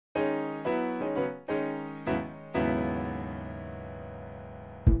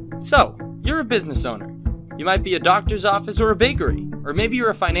So, you're a business owner. You might be a doctor's office or a bakery, or maybe you're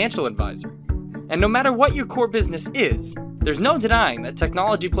a financial advisor. And no matter what your core business is, there's no denying that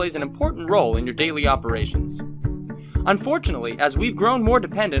technology plays an important role in your daily operations. Unfortunately, as we've grown more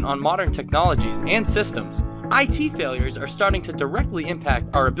dependent on modern technologies and systems, IT failures are starting to directly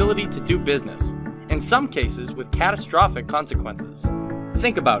impact our ability to do business, in some cases with catastrophic consequences.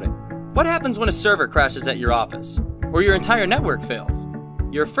 Think about it. What happens when a server crashes at your office, or your entire network fails?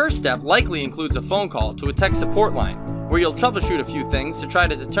 Your first step likely includes a phone call to a tech support line, where you'll troubleshoot a few things to try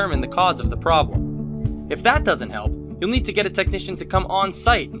to determine the cause of the problem. If that doesn't help, you'll need to get a technician to come on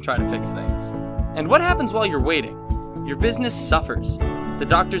site and try to fix things. And what happens while you're waiting? Your business suffers. The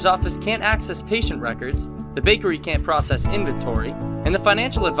doctor's office can't access patient records, the bakery can't process inventory, and the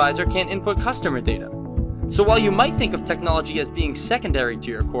financial advisor can't input customer data. So while you might think of technology as being secondary to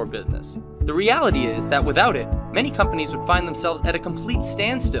your core business, the reality is that without it, many companies would find themselves at a complete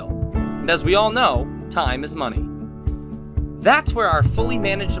standstill. And as we all know, time is money. That's where our fully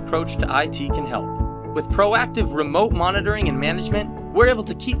managed approach to IT can help. With proactive remote monitoring and management, we're able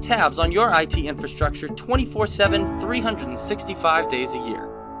to keep tabs on your IT infrastructure 24/7, 365 days a year.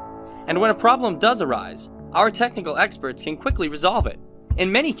 And when a problem does arise, our technical experts can quickly resolve it,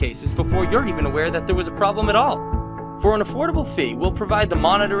 in many cases before you're even aware that there was a problem at all. For an affordable fee, we'll provide the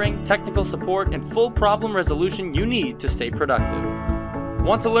monitoring, technical support, and full problem resolution you need to stay productive.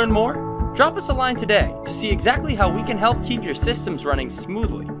 Want to learn more? Drop us a line today to see exactly how we can help keep your systems running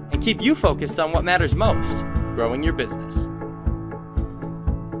smoothly and keep you focused on what matters most, growing your business.